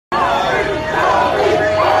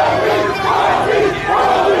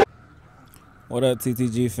What up,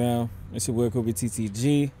 TTG fam? It's your boy Kobe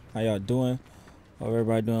TTG. How y'all doing? Hope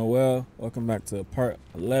everybody doing well. Welcome back to part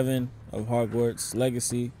 11 of Hogwarts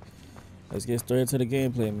Legacy. Let's get straight into the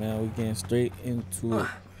gameplay, man. We're getting straight into it.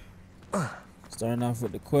 Starting off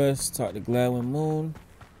with the quest, talk to Gladwin Moon.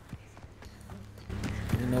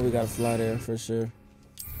 You know we gotta fly there for sure.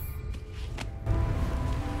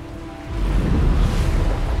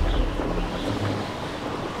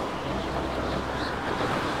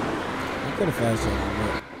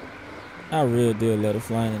 I really do love the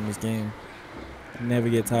flying in this game. I never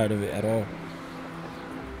get tired of it at all.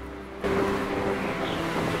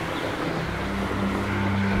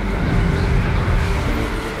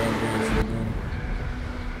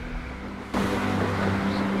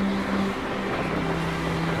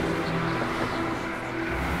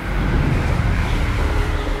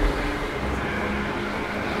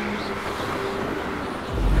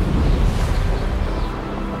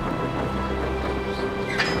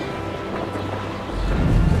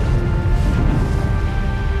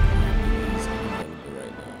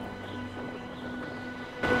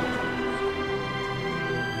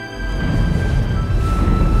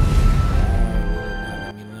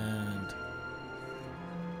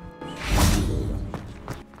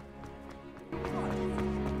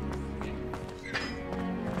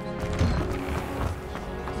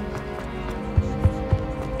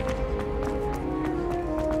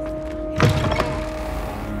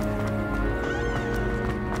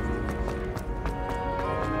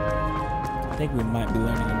 I think we might be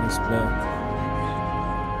learning a new spell.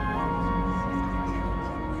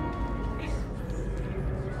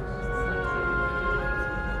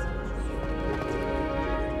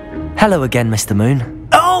 Hello again, Mr. Moon.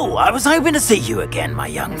 Oh, I was hoping to see you again, my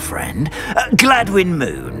young friend. Gladwin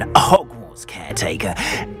Moon, Hogwarts caretaker,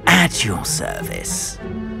 at your service.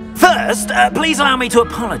 First, please allow me to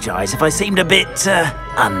apologise if I seemed a bit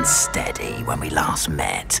unsteady when we last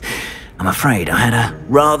met. I'm afraid I had a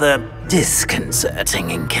rather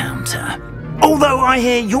disconcerting encounter. Although I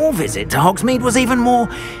hear your visit to Hogsmeade was even more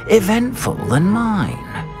eventful than mine.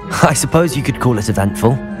 I suppose you could call it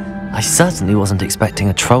eventful. I certainly wasn't expecting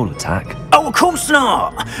a troll attack. Oh, of course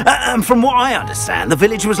not! And from what I understand, the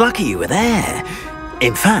village was lucky you were there.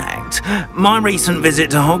 In fact, my recent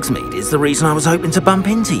visit to Hogsmeade is the reason I was hoping to bump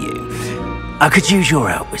into you. I could use your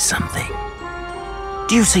help with something.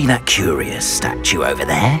 Do you see that curious statue over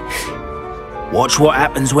there? Watch what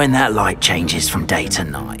happens when that light changes from day to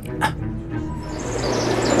night.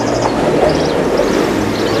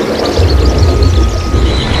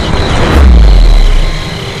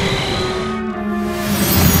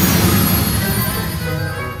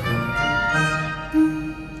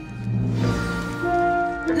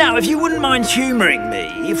 Now, if you wouldn't mind humouring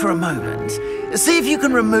me for a moment, see if you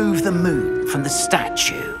can remove the moon from the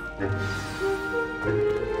statue.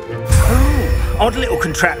 Oh, odd little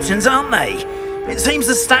contraptions, aren't they? It seems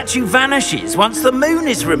the statue vanishes once the moon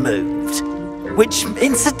is removed, which,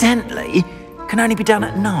 incidentally, can only be done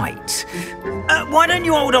at night. Why don't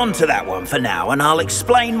you hold on to that one for now, and I'll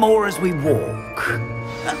explain more as we walk.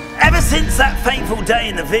 Ever since that fateful day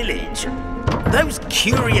in the village, those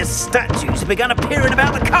curious statues have begun appearing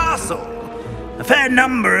about the castle. A fair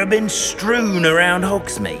number have been strewn around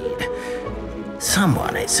Hogsmeade.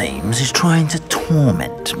 Someone, it seems, is trying to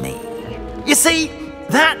torment me. You see,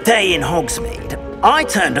 that day in Hogsmeade, I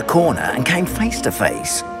turned a corner and came face to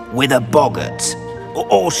face with a boggart,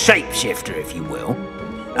 or shapeshifter if you will,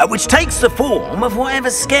 which takes the form of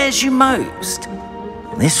whatever scares you most.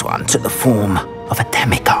 This one took the form of a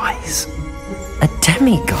demiguise. A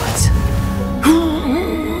demiguise?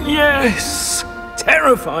 Yes!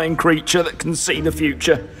 Terrifying creature that can see the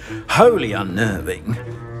future. Wholly unnerving.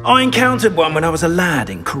 I encountered one when I was a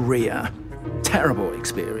lad in Korea. Terrible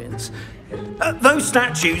experience. Those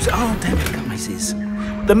statues are demiguises.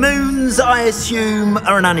 The moons, I assume,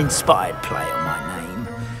 are an uninspired play on my name.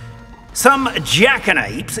 Some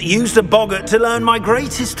jackanapes used a boggart to learn my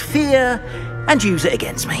greatest fear and use it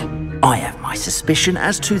against me. I have my suspicion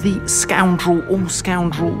as to the scoundrel or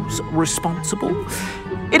scoundrels responsible.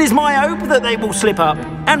 It is my hope that they will slip up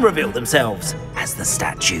and reveal themselves as the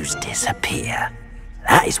statues disappear.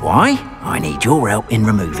 That is why I need your help in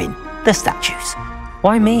removing the statues.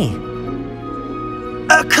 Why me?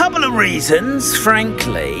 A couple of reasons,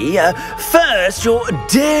 frankly. First, your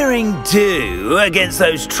daring do against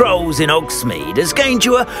those trolls in Hogsmeade has gained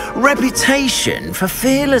you a reputation for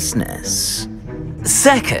fearlessness.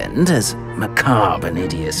 Second, as macabre and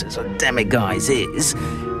hideous as a demiguise is,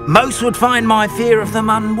 most would find my fear of them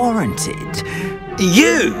unwarranted.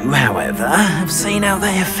 You, however, have seen how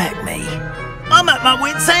they affect me. I'm at my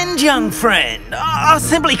wit's end, young friend. I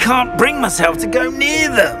simply can't bring myself to go near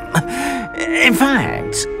them. In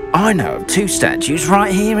fact, I know of 2 statues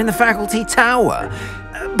right here in the faculty tower.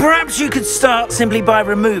 Perhaps you could start simply by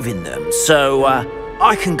removing them, so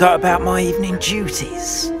I can go about my evening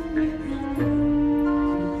duties.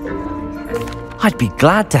 I'd be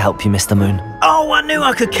glad to help you, Mr. Moon. Oh, I knew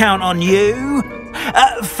I could count on you.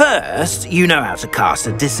 First, you know how to cast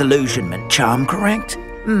a disillusionment charm, correct?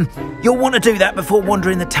 You'll want to do that before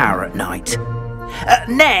wandering the tower at night.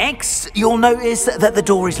 Next, you'll notice that the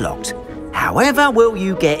door is locked. However will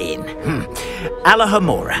you get in?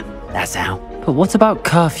 Alahomora, that's how. But what about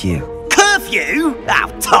curfew? Curfew?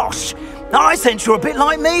 Oh, tosh. I sense you're a bit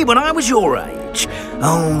like me when I was your age.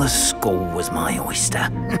 Oh, the school was my oyster.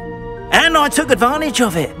 And I took advantage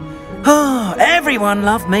of it. Oh, everyone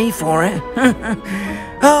loved me for it.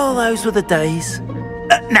 Oh, those were the days.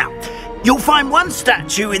 Now, you'll find one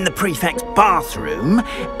statue in the prefect's bathroom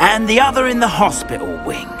and the other in the hospital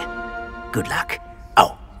wing. Good luck.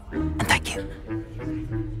 Oh, and thank you.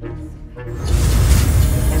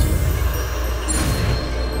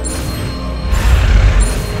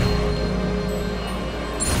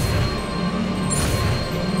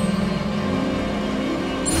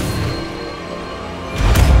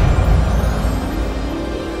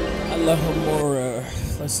 Alahomora.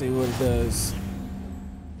 Let's see what it does.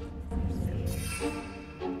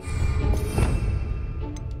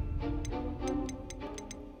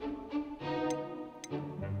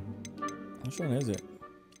 Which one is it?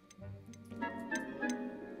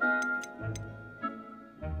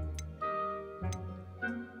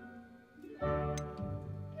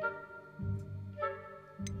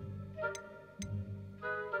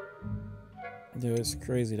 Dude, it's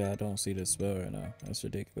crazy that I don't see this spell right now. That's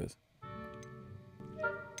ridiculous.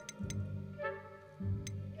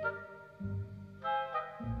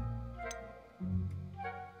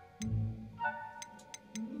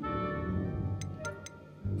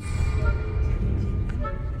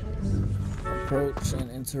 Approach and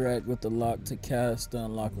interact with the lock to cast the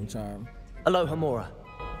unlocking charm. Alahomora.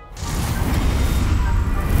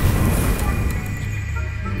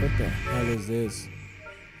 What the hell is this?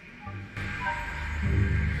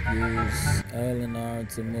 Use L and R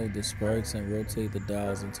to move the sparks and rotate the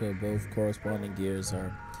dials until both corresponding gears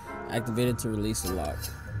are activated to release the lock.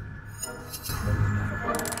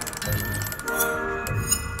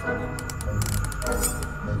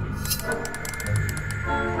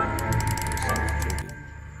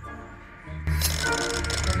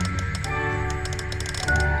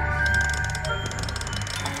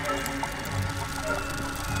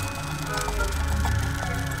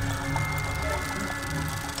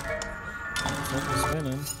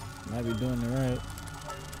 Spinning. Might be doing it right.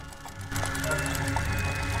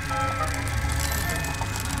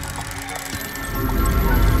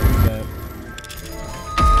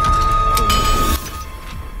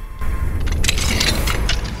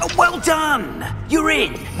 Well done! You're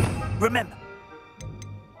in! Remember...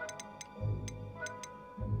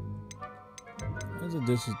 What's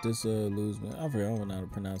a disillusionment? I forgot, I don't know how to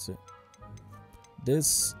pronounce it.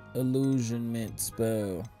 Disillusionment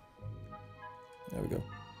spell. There we go.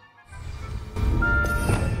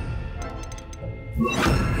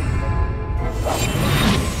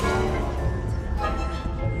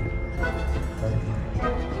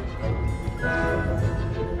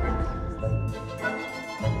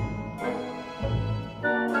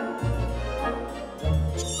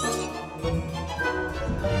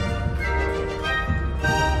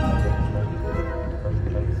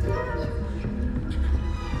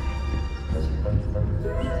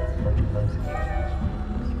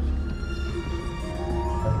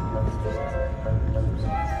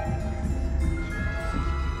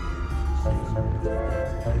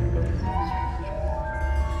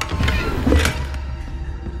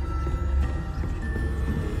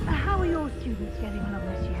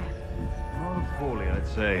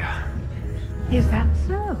 Say. Is that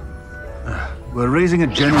so? We're raising a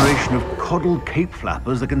generation of coddled cape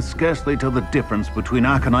flappers that can scarcely tell the difference between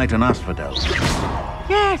aconite and asphodel.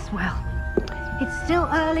 Yes, well, it's still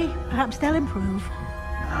early. Perhaps they'll improve.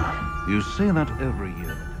 You say that every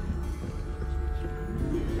year.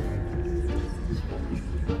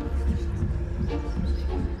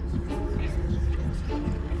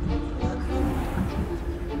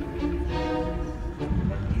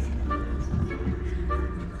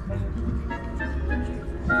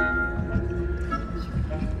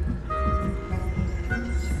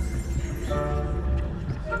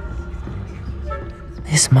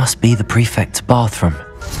 This must be the prefect's bathroom.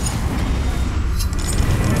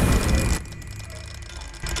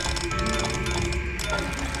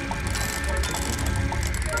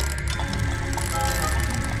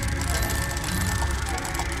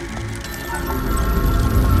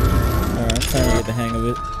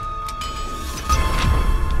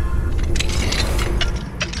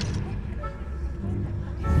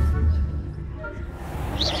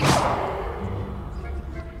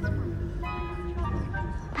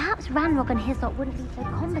 Ranrock and his lot wouldn't be so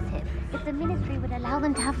combative if the Ministry would allow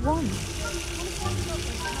them to have wands.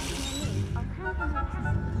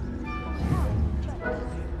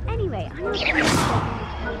 Anyway,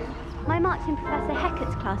 my marching Professor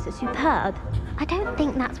Hecat's class is superb. I don't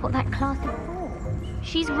think that's what that class is for.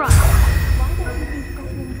 She's right. Why don't you be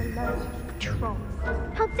goblins alone, troll?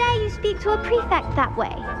 How dare you speak to a prefect that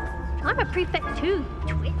way? I'm a prefect too,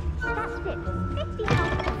 twit. That's it. 50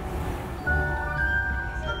 health.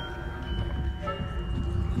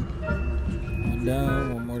 One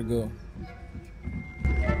down, one more to go.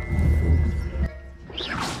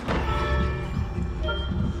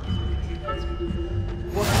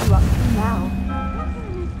 What are you up to now?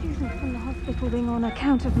 Students from the hospital wing on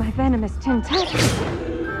account of my venomous tentacle.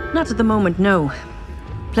 Not at the moment, no.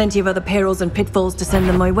 Plenty of other perils and pitfalls to send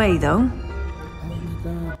them my way, though.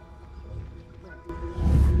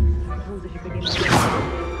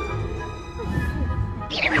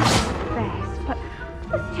 Best, but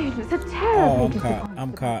the students are terribly disappointed.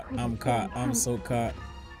 I'm caught. I'm so caught.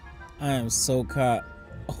 I am so caught.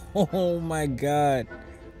 Oh my god.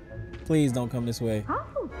 Please don't come this way.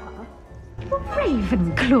 Hufflepuff?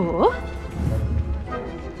 Ravenclaw?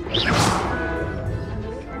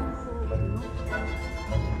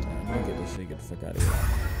 Let me get this shit. Get the fuck out of here.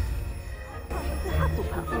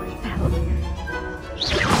 Hufflepuff myself.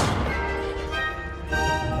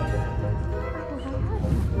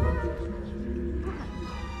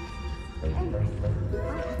 Oh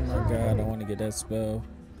my god, I want to get that spell.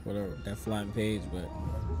 Whatever, that flying page, but...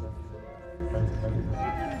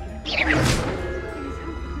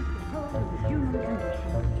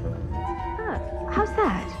 How's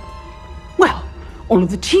that? Well, all of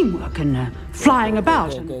the teamwork and flying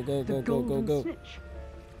about. Go.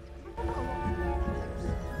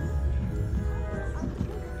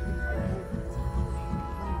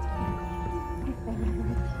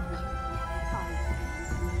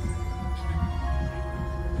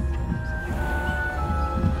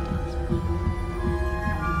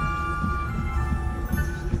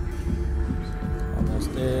 Almost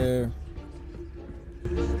there.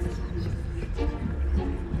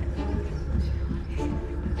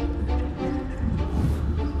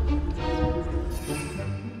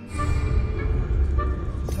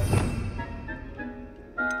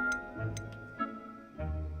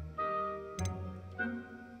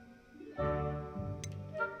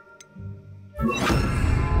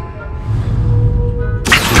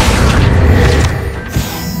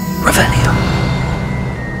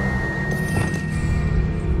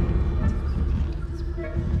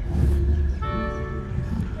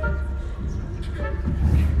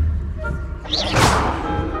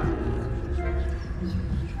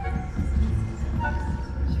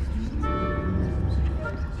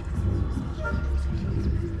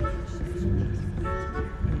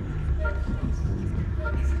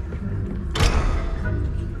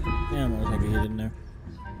 Damn, I wish I could hit in there.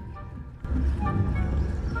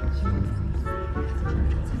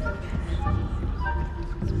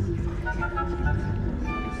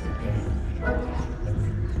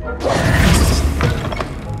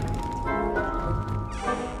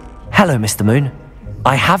 Hello, Mr. Moon.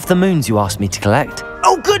 I have the moons you asked me to collect.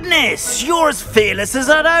 Oh goodness, you're as fearless as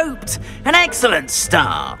I'd hoped. An excellent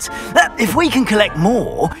start. If we can collect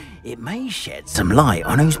more, it may shed some light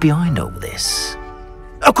on who's behind all this.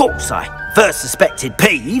 Of course, I first suspected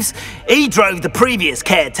Peeves. He drove the previous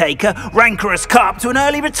caretaker, Rancorous Carp, to an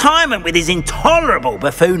early retirement with his intolerable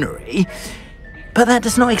buffoonery. But that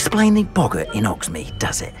does not explain the boggart in Hogsmeade,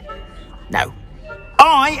 does it? No.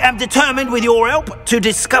 I am determined, with your help, to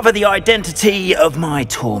discover the identity of my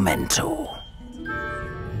tormentor.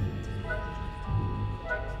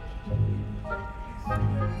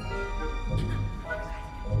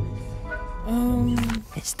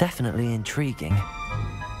 It's definitely intriguing.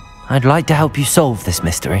 I'd like to help you solve this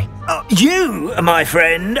mystery. You, my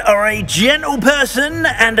friend, are a gentle person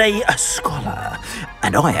and a scholar,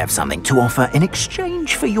 and I have something to offer in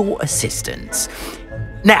exchange for your assistance.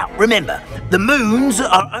 Now, remember, the moons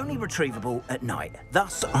are only retrievable at night.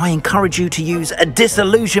 Thus, I encourage you to use a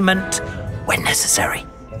disillusionment when necessary.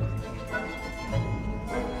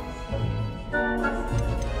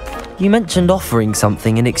 You mentioned offering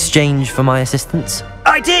something in exchange for my assistance.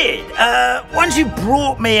 I did. Once you've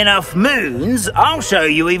brought me enough moons, I'll show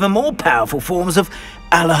you even more powerful forms of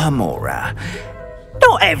Alohomora.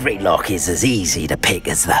 Not every lock is as easy to pick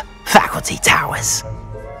as the faculty towers.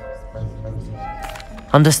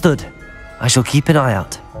 Understood. I shall keep an eye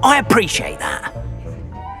out. I appreciate that.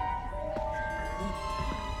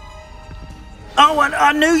 Oh, and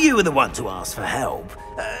I knew you were the one to ask for help.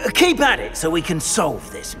 Keep at it so we can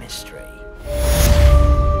solve this mystery.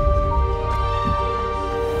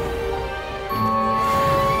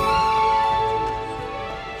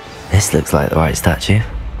 This looks like the right statue.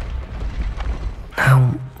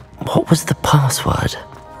 Now, what was the password?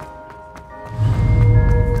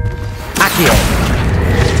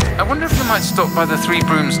 I wonder if you might stop by the Three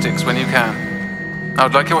Broomsticks when you can. I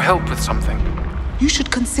would like your help with something. You should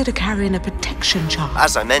consider carrying a protection charm.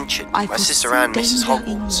 As I mentioned, my sister Anne misses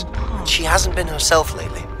Hogwarts. She hasn't been herself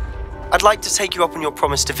lately. I'd like to take you up on your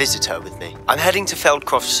promise to visit her with me. I'm heading to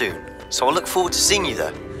Feldcroft soon, so I'll look forward to seeing you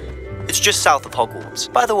there. It's just south of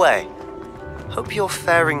Hogwarts. By the way, hope you're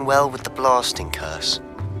faring well with the blasting curse.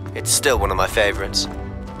 It's still one of my favorites.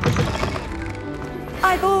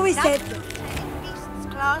 I've always said...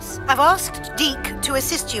 Class, I've asked Deke to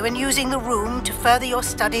assist you in using the room to further your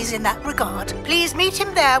studies in that regard. Please meet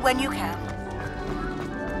him there when you can.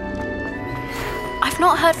 I've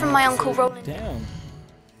not heard from my Uncle Roland. Damn.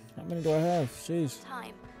 How many do I have? Jeez.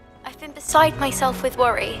 Time. I've been beside myself with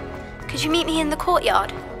worry. Could you meet me in the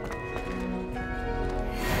courtyard?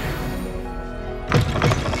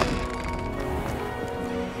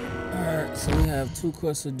 Alright, so we have 2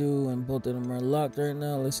 quests to do and both of them are locked right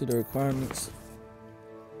now. Let's see the requirements.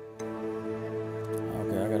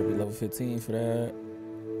 Okay, I gotta be level 15 for that.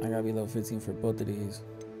 I gotta be level 15 for both of these.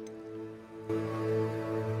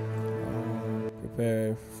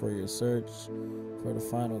 Prepare for your search for the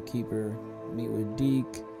final keeper. Meet with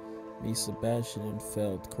Deke. Meet Sebastian in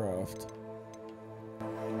Feldcroft.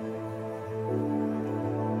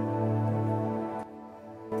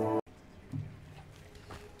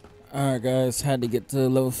 Alright guys, had to get to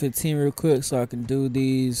level 15 real quick so I can do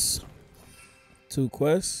these 2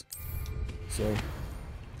 quests. So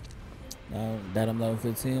now that I'm level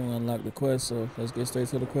 15, we unlock the quest, so let's get straight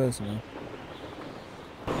to the quest, man.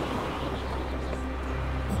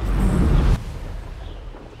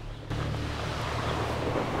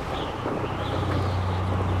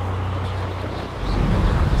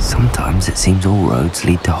 Sometimes it seems all roads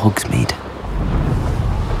lead to Hogsmeade.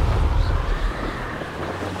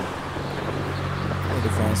 I need to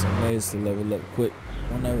find some ways to level up quick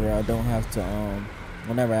whenever I don't have to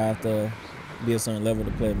whenever I have to be a certain level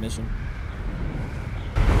to play a mission.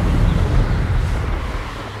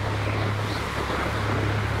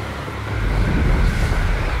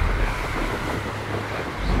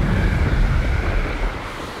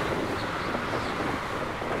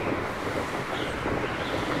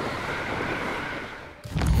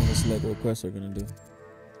 Select what quests we're gonna do.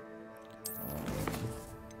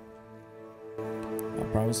 I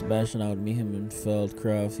promised Sebastian I would meet him in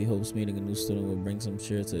Feldcroft. He hopes meeting a new student will bring some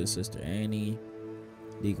cheer to his sister Annie.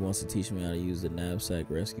 Deke wants to teach me how to use the knapsack,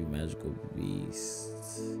 rescue magical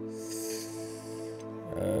beasts.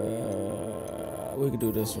 We could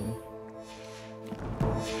do this one.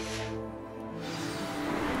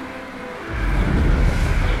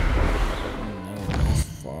 No, that's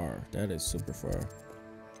far. That is super far.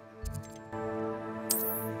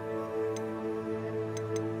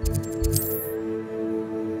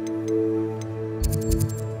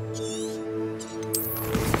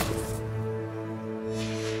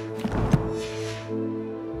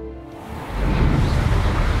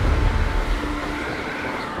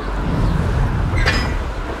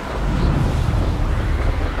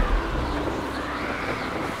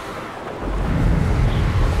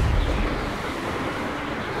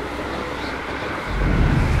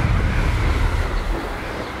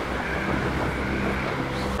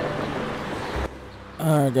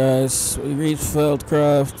 Alright guys, we reached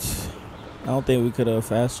Feldcroft. I don't think we could have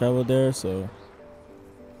fast traveled there, so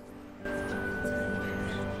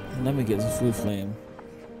let me get the food flame.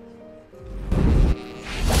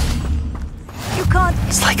 You can't.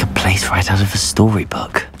 It's like a place right out of a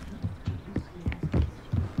storybook.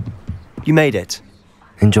 You made it.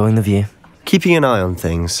 Enjoying the view? Keeping an eye on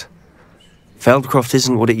things. Feldcroft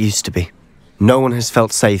isn't what it used to be. No one has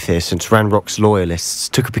felt safe here since Ranrock's loyalists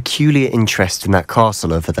took a peculiar interest in that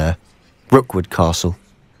castle over there. Rookwood Castle.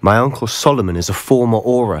 My uncle Solomon is a former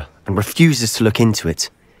Auror and refuses to look into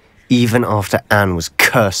it, even after Anne was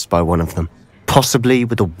cursed by one of them. Possibly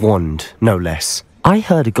with a wand, no less. I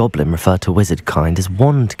heard a goblin refer to wizard kind as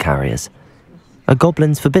wand carriers. Are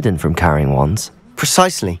goblins forbidden from carrying wands?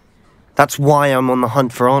 Precisely. That's why I'm on the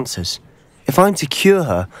hunt for answers. If I'm to cure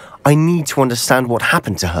her, I need to understand what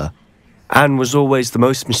happened to her. Anne was always the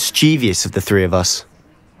most mischievous of the 3 of us.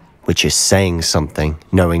 Which is saying something,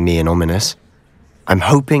 knowing me and Ominous. I'm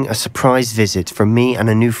hoping a surprise visit from me and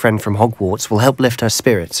a new friend from Hogwarts will help lift her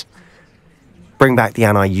spirits. Bring back the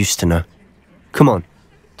Anne I used to know. Come on,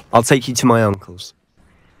 I'll take you to my uncle's.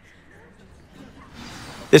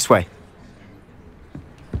 This way.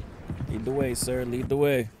 Lead the way, sir, lead the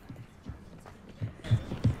way.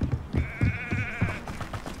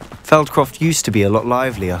 Feldcroft used to be a lot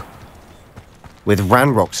livelier. with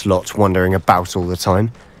Ranrock's lot wandering about all the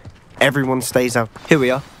time. Everyone stays out. Here we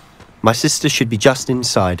are. My sister should be just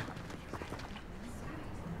inside.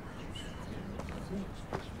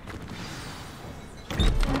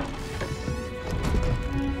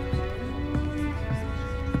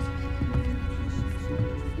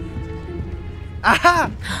 Aha!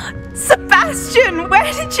 Sebastian,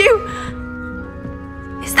 where did you...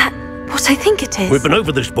 Is that what I think it is? We've been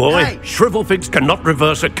over this, boy. Hey. Shrivelfigs cannot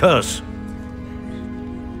reverse a curse.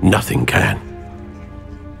 Nothing can.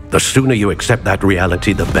 The sooner you accept that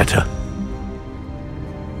reality, the better.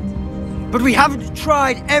 But we haven't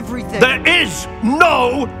tried everything. There is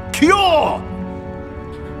no cure!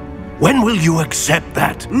 When will you accept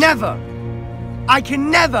that? Never! I can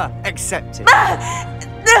never accept it.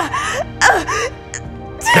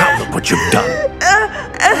 Now look what you've done.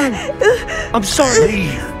 I'm sorry.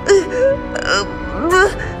 Leave.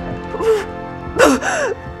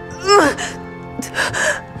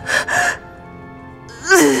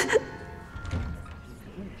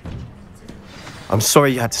 I'm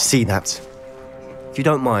sorry you had to see that. If you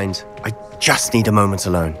don't mind, I just need a moment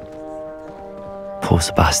alone. Poor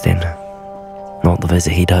Sebastian. Not the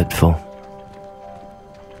visit he'd hoped for.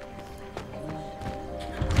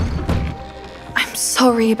 I'm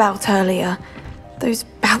sorry about earlier. Those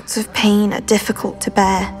bouts of pain are difficult to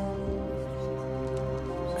bear.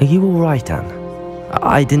 Are you all right, Anne?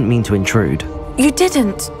 I didn't mean to intrude. You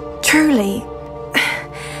didn't, truly.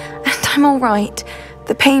 And I'm all right.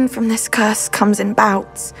 The pain from this curse comes in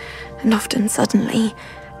bouts, and often suddenly.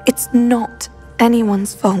 It's not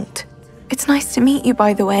anyone's fault. It's nice to meet you,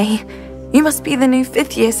 by the way. You must be the new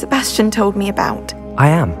 5th year Sebastian told me about. I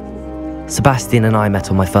am. Sebastian and I met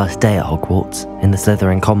on my first day at Hogwarts, in the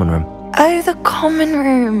Slytherin common room. Oh, the common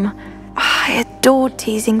room. I adored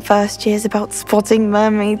teasing first years about spotting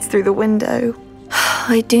mermaids through the window.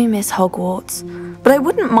 I do miss Hogwarts, but I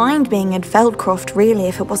wouldn't mind being in Feldcroft really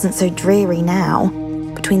if it wasn't so dreary now.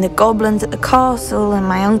 Between the goblins at the castle and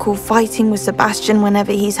my uncle fighting with Sebastian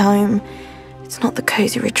whenever he's home, it's not the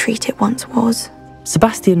cosy retreat it once was.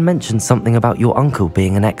 Sebastian mentioned something about your uncle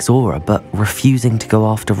being an ex-Auror, but refusing to go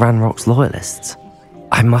after Ranrock's loyalists.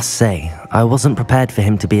 I must say, I wasn't prepared for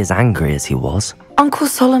him to be as angry as he was. Uncle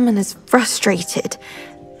Solomon is frustrated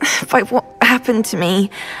by what happened to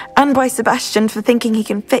me, and by Sebastian for thinking he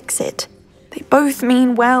can fix it. They both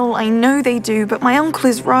mean well, I know they do, but my uncle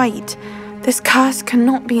is right. This curse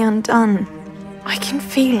cannot be undone. I can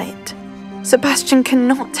feel it. Sebastian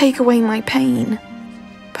cannot take away my pain.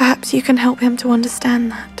 Perhaps you can help him to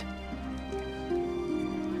understand that.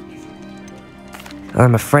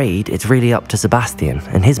 I'm afraid it's really up to Sebastian,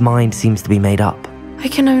 and his mind seems to be made up. I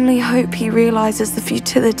can only hope he realizes the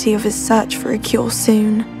futility of his search for a cure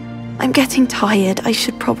soon. I'm getting tired. I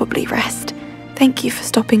should probably rest. Thank you for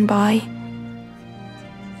stopping by.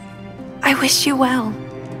 I wish you well.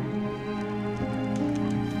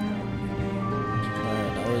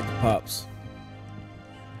 Alright, now where's the pops?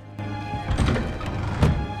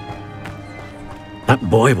 That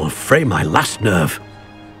boy will fray my last nerve.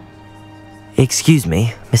 Excuse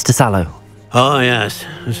me, Mr. Sallow. Oh, yes,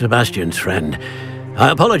 Sebastian's friend. I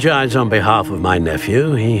apologize on behalf of my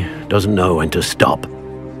nephew. He doesn't know when to stop.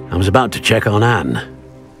 I was about to check on Anne.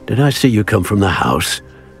 Did I see you come from the house?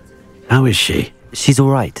 How is she? She's all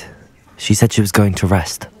right. She said she was going to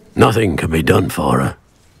rest. Nothing can be done for her.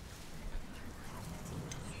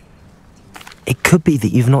 It could be that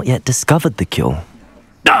you've not yet discovered the cure.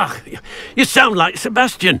 Ah, you sound like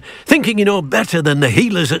Sebastian, thinking you know better than the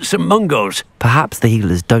healers at St. Mungo's. Perhaps the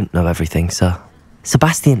healers don't know everything, sir.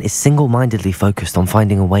 Sebastian is single-mindedly focused on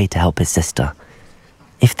finding a way to help his sister.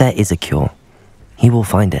 If there is a cure, he will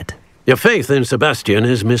find it. Your faith in Sebastian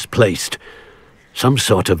is misplaced. Some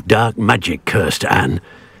sort of dark magic cursed Anne,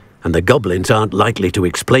 and the goblins aren't likely to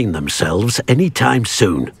explain themselves anytime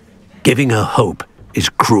soon. Giving her hope is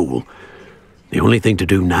cruel. The only thing to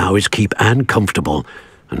do now is keep Anne comfortable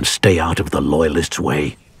and stay out of the Loyalists'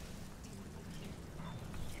 way.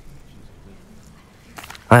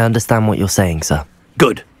 I understand what you're saying, sir.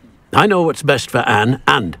 Good. I know what's best for Anne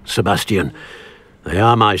and Sebastian. They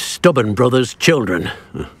are my stubborn brother's children.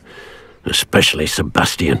 Especially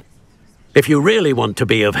Sebastian. If you really want to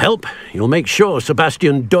be of help, you'll make sure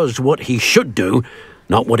Sebastian does what he should do,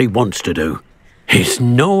 not what he wants to do. He's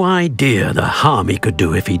no idea the harm he could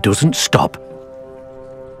do if he doesn't stop.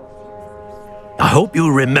 I hope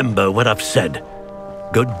you remember what I've said.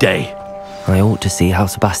 Good day. I ought to see how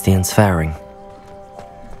Sebastian's faring.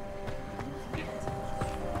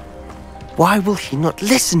 Why will he not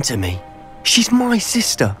listen to me? She's my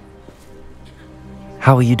sister.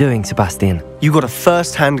 How are you doing, Sebastian? You got a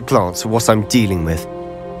first-hand glance at what I'm dealing with.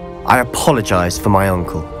 I apologize for my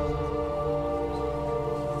uncle.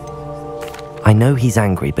 I know he's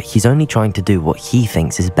angry, but he's only trying to do what he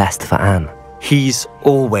thinks is best for Anne. He's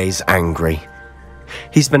always angry.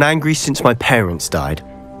 He's been angry since my parents died.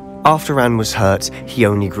 After Anne was hurt, he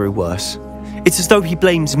only grew worse. It's as though he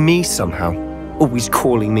blames me somehow, always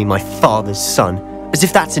calling me my father's son, as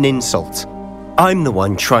if that's an insult. I'm the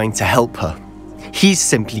one trying to help her. He's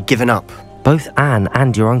simply given up. Both Anne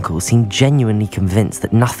and your uncle seem genuinely convinced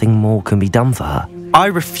that nothing more can be done for her. I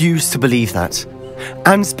refuse to believe that.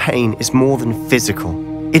 Anne's pain is more than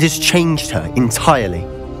physical. It has changed her entirely.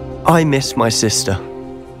 I miss my sister.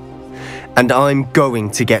 And I'm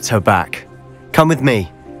going to get her back. Come with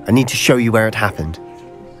me. I need to show you where it happened.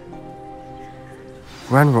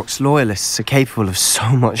 Ranrock's loyalists are capable of so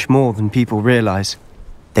much more than people realize.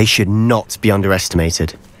 They should not be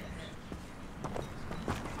underestimated.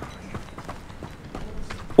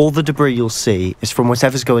 All the debris you'll see is from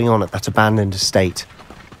whatever's going on at that abandoned estate.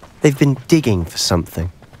 They've been digging for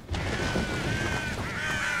something.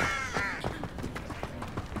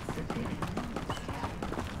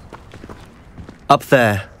 Up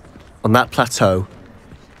there, on that plateau,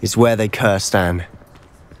 is where they cursed Anne.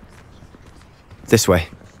 This way.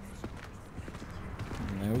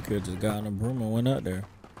 Man, we could have just got on a broom and went out there.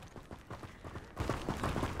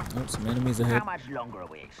 Oh, some enemies ahead. How much longer are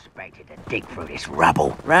we expected to dig through this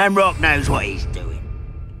rubble? Ranrock knows what he's doing.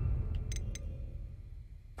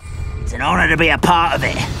 It's an honor to be a part of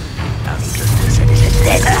it.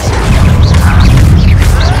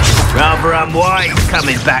 Rather unwise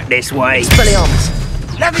coming back this way.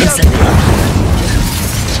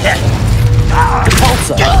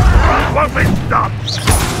 Won't be stopped.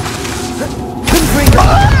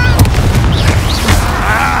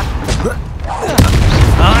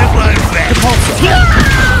 I won't rest.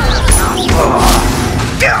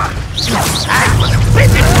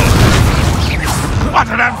 What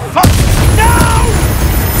an unfuck! No!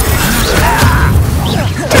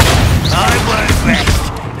 I won't rest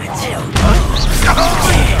until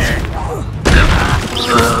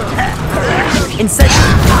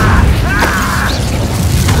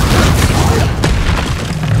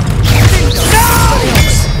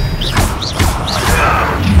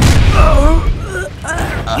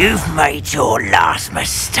You've made your last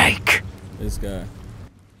mistake. This guy.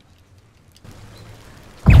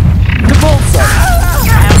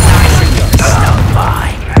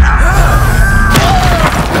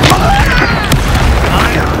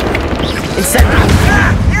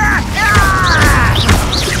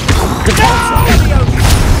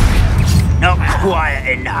 Not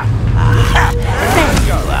quiet enough.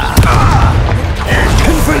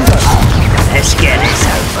 Let's get this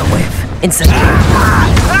over with.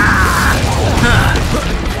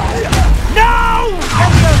 No!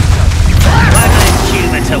 One less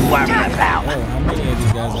human to worry about. Oh, how many of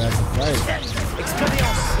these guys are actually fighting?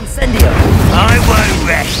 I won't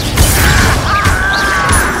rest.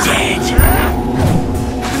 Dead.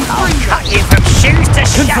 I'll cut you from shoes to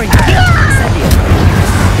shut.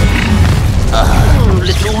 Oh,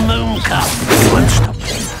 little moon cup. Won't stop.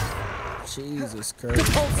 Jesus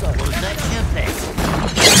Christ.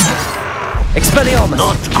 Expelliarmus!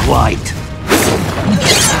 Not quite.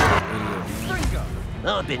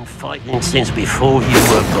 I've been fighting since before you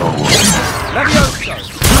were born.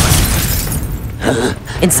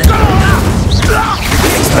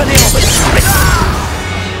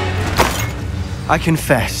 I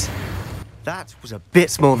confess, that was a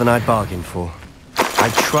bit more than I'd bargained for. I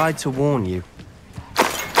tried to warn you.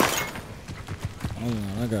 Hold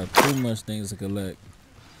on, I got too much things to collect.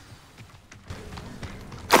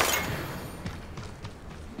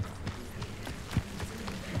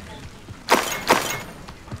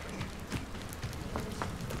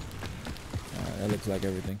 Alright, that looks like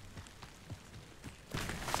everything.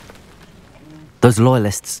 Those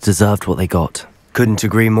loyalists deserved what they got. Couldn't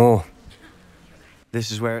agree more.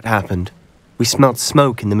 This is where it happened. We smelled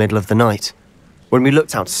smoke in the middle of the night. When we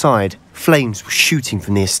looked outside, flames were shooting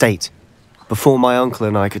from the estate. Before my uncle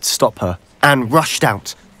and I could stop her, Anne rushed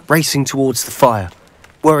out, racing towards the fire,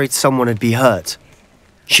 worried someone had been hurt.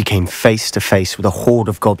 She came face to face with a horde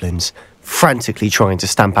of goblins, frantically trying to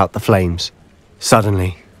stamp out the flames.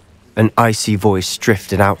 Suddenly, an icy voice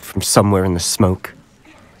drifted out from somewhere in the smoke.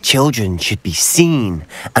 Children should be seen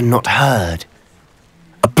and not heard.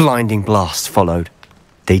 A blinding blast followed.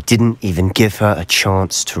 They didn't even give her a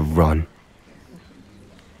chance to run.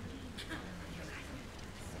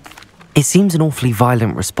 It seems an awfully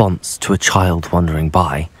violent response to a child wandering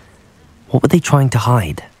by. What were they trying to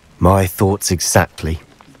hide? My thoughts exactly.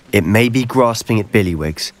 It may be grasping at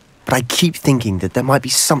billywigs, but I keep thinking that there might be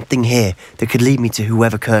something here that could lead me to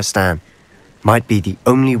whoever cursed Anne. Might be the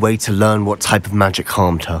only way to learn what type of magic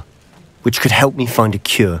harmed her, which could help me find a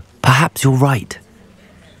cure. Perhaps you're right.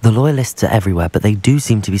 The Loyalists are everywhere, but they do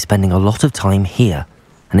seem to be spending a lot of time here,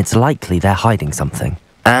 and it's likely they're hiding something.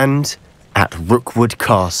 And at Rookwood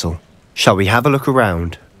Castle. Shall we have a look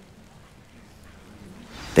around?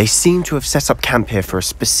 They seem to have set up camp here for a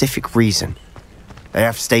specific reason. They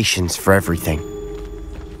have stations for everything.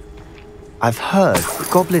 I've heard that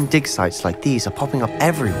goblin dig sites like these are popping up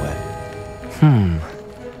everywhere.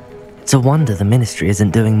 It's a wonder the Ministry isn't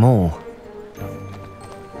doing more.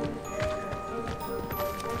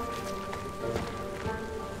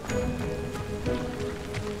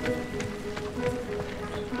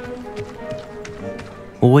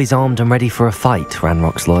 Always armed and ready for a fight,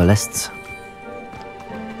 Ranrock's Loyalists.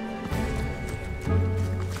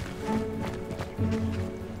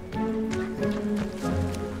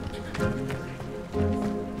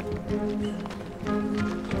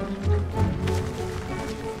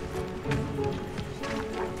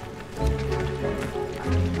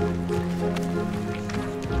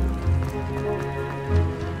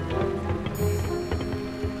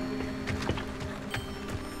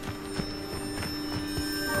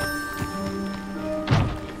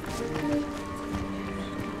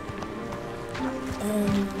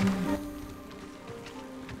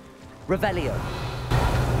 Revelio.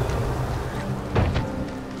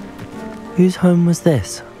 Whose home was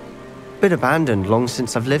this? Been abandoned long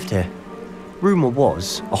since I've lived here. Rumour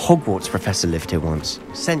was a Hogwarts professor lived here once,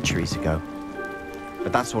 centuries ago.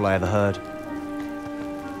 But that's all I ever heard.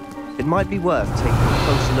 It might be worth taking a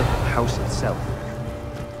closer look at the house itself.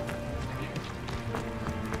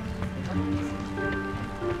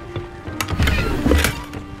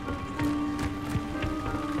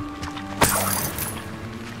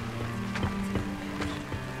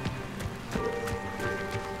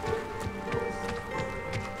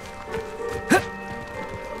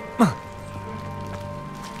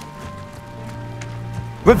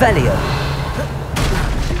 Revelio.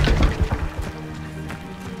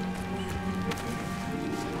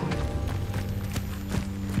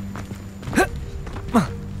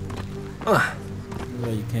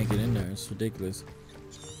 Well, you can't get in there. It's ridiculous.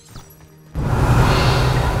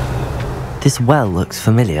 This well looks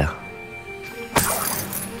familiar.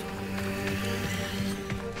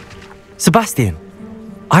 Sebastian!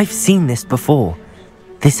 I've seen this before.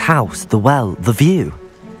 This house, the well, the view.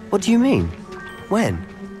 What do you mean? When?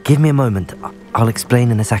 Give me a moment. I'll explain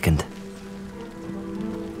in a second.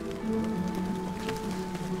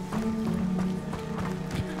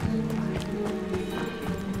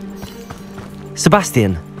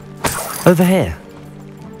 Sebastian, over here.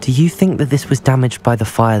 Do you think that this was damaged by the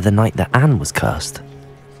fire the night that Anne was cursed?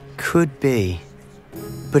 Could be.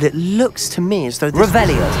 But it looks to me as though this was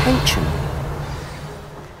intentional.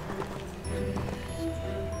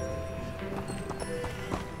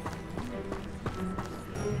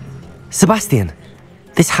 Sebastian,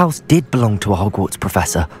 this house did belong to a Hogwarts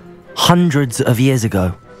professor, hundreds of years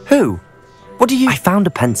ago. Who? What do you— I found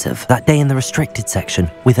a pensive that day in the restricted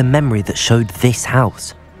section with a memory that showed this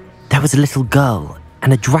house. There was a little girl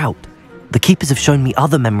and a drought. The keepers have shown me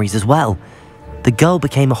other memories as well. The girl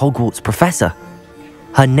became a Hogwarts professor.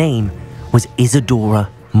 Her name was Isadora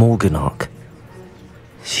Morganach.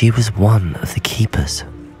 She was one of the keepers.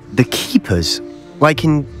 The keepers? Like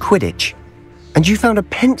in Quidditch? And you found a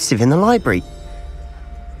pensive in the library?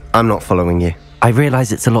 I'm not following you. I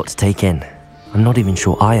realise it's a lot to take in. I'm not even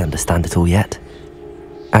sure I understand it all yet.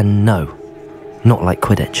 And no, not like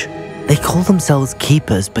Quidditch. They call themselves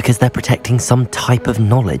keepers because they're protecting some type of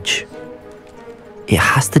knowledge. It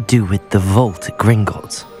has to do with the vault at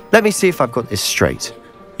Gringotts. Let me see if I've got this straight.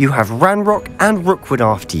 You have Ranrock and Rookwood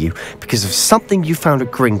after you because of something you found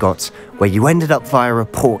at Gringotts where you ended up via a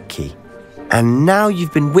port key. And now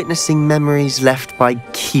you've been witnessing memories left by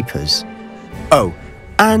keepers. Oh,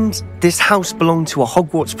 and this house belonged to a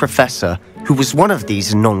Hogwarts professor who was one of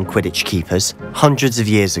these non-Quidditch keepers hundreds of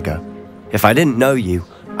years ago. If I didn't know you,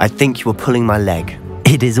 I'd think you were pulling my leg.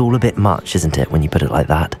 It is all a bit much, isn't it, when you put it like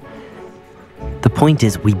that? The point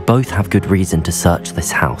is, we both have good reason to search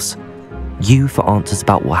this house. You for answers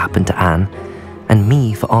about what happened to Anne, and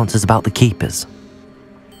me for answers about the keepers.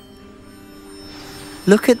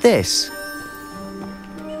 Look at this.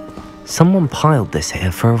 Someone piled this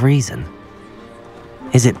here for a reason.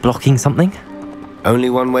 Is it blocking something? Only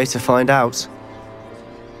one way to find out.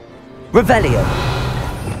 Revelio.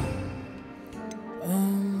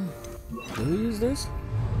 Do we use this?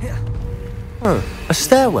 Oh, a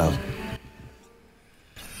stairwell.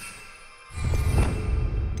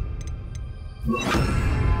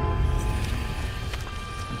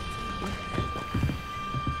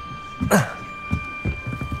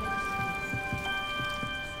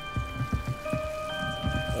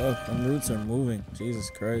 Oh, them roots are moving. Jesus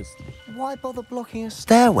Christ. Why bother blocking a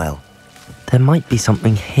stairwell? There might be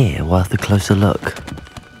something here worth a closer look.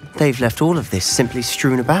 They've left all of this simply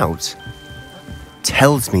strewn about.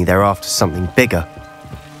 Tells me they're after something bigger.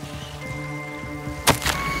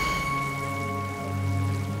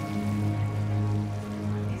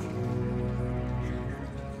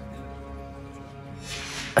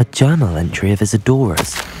 A journal entry of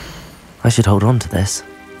Isadora's. I should hold on to this.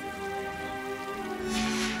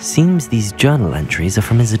 Seems these journal entries are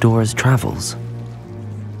from Isadora's travels.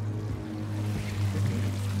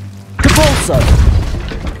 Capulso!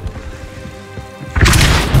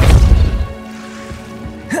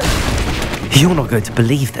 You're not going to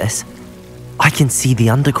believe this. I can see the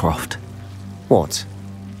Undercroft. What?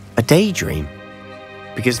 A daydream?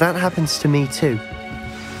 Because that happens to me too.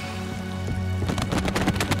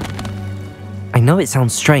 I know it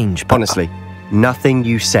sounds strange, but... Honestly, nothing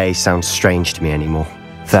you say sounds strange to me anymore.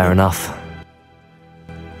 Fair enough.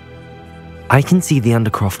 I can see the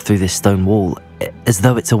Undercroft through this stone wall, as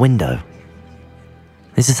though it's a window.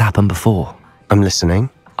 This has happened before. I'm listening.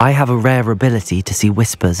 I have a rare ability to see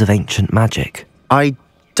whispers of ancient magic. I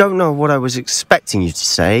don't know what I was expecting you to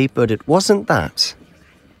say, but it wasn't that.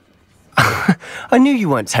 I knew you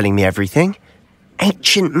weren't telling me everything.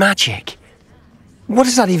 Ancient magic. What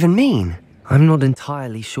does that even mean? I'm not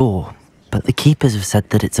entirely sure, but the Keepers have said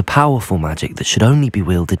that it's a powerful magic that should only be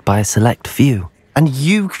wielded by a select few. And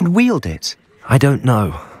you can wield it? I don't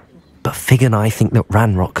know, but Fig and I think that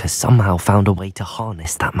Ranrock has somehow found a way to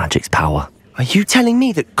harness that magic's power. Are you telling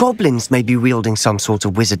me that goblins may be wielding some sort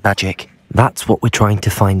of wizard magic? That's what we're trying to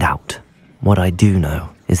find out. What I do know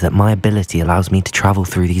is that my ability allows me to travel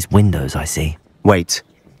through these windows I see. Wait.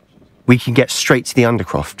 We can get straight to the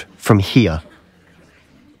Undercroft from here.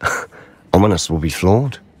 Ominous will be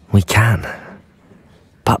floored. We can.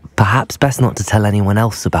 But perhaps best not to tell anyone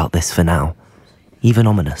else about this for now. Even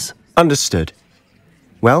Ominous. Understood.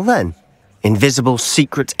 Well then, invisible,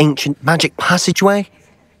 secret, ancient magic passageway?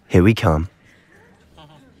 Here we come.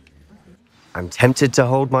 I'm tempted to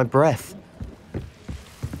hold my breath.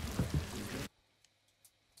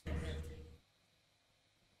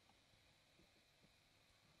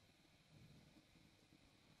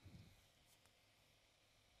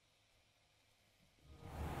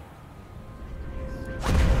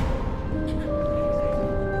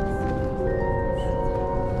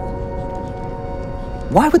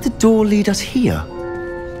 Why would the door lead us here?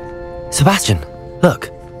 Sebastian,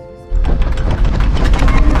 look.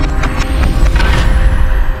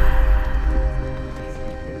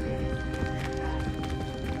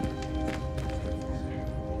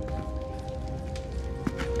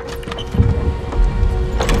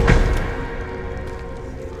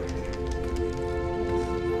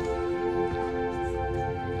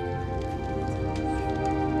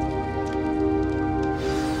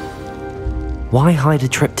 Why hide a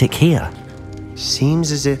triptych here?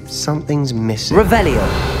 Seems as if something's missing. Revelio!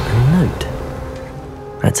 A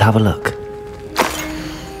note. Let's have a look.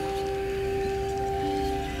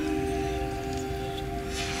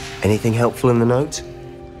 Anything helpful in the note?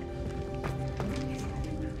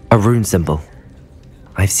 A rune symbol.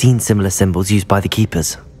 I've seen similar symbols used by the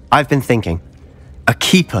Keepers. I've been thinking. A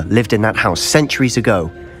Keeper lived in that house centuries ago,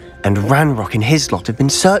 and Ranrock and his lot have been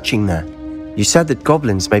searching there. You said that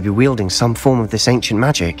goblins may be wielding some form of this ancient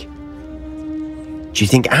magic. Do you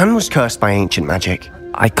think Anne was cursed by ancient magic?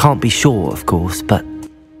 I can't be sure, of course, but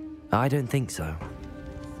I don't think so.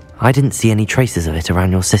 I didn't see any traces of it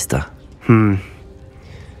around your sister.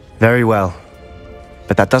 Very well.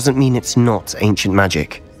 But that doesn't mean it's not ancient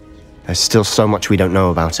magic. There's still so much we don't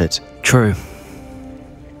know about it. True.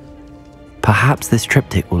 Perhaps this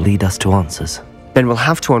triptych will lead us to answers. Then we'll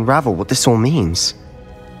have to unravel what this all means.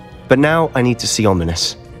 But now I need to see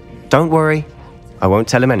Ominous. Don't worry, I won't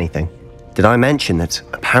tell him anything. Did I mention that,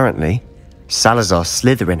 apparently, Salazar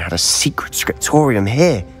Slytherin had a secret scriptorium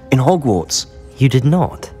here, in Hogwarts? You did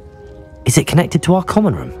not? Is it connected to our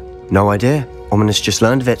common room? No idea. Ominous just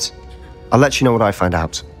learned of it. I'll let you know what I find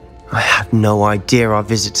out. I had no idea our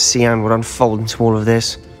visit to Cian would unfold into all of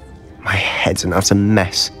this. My head's an utter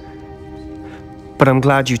mess. But I'm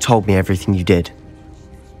glad you told me everything you did.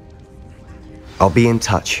 I'll be in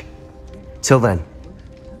touch. Till then.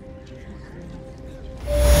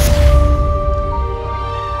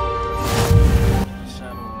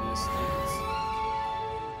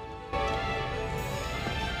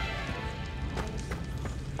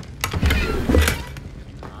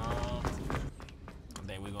 I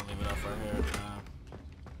think we're gonna leave it up right here.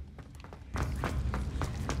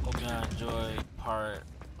 Hope you enjoyed part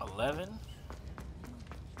 11.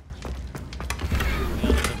 We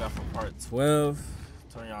only took out for part 12.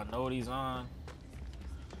 Turn y'all noties on.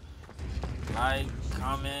 Like,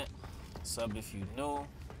 comment, sub if you new.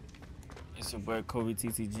 It's your boy Kobe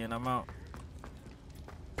TTG, and I'm out.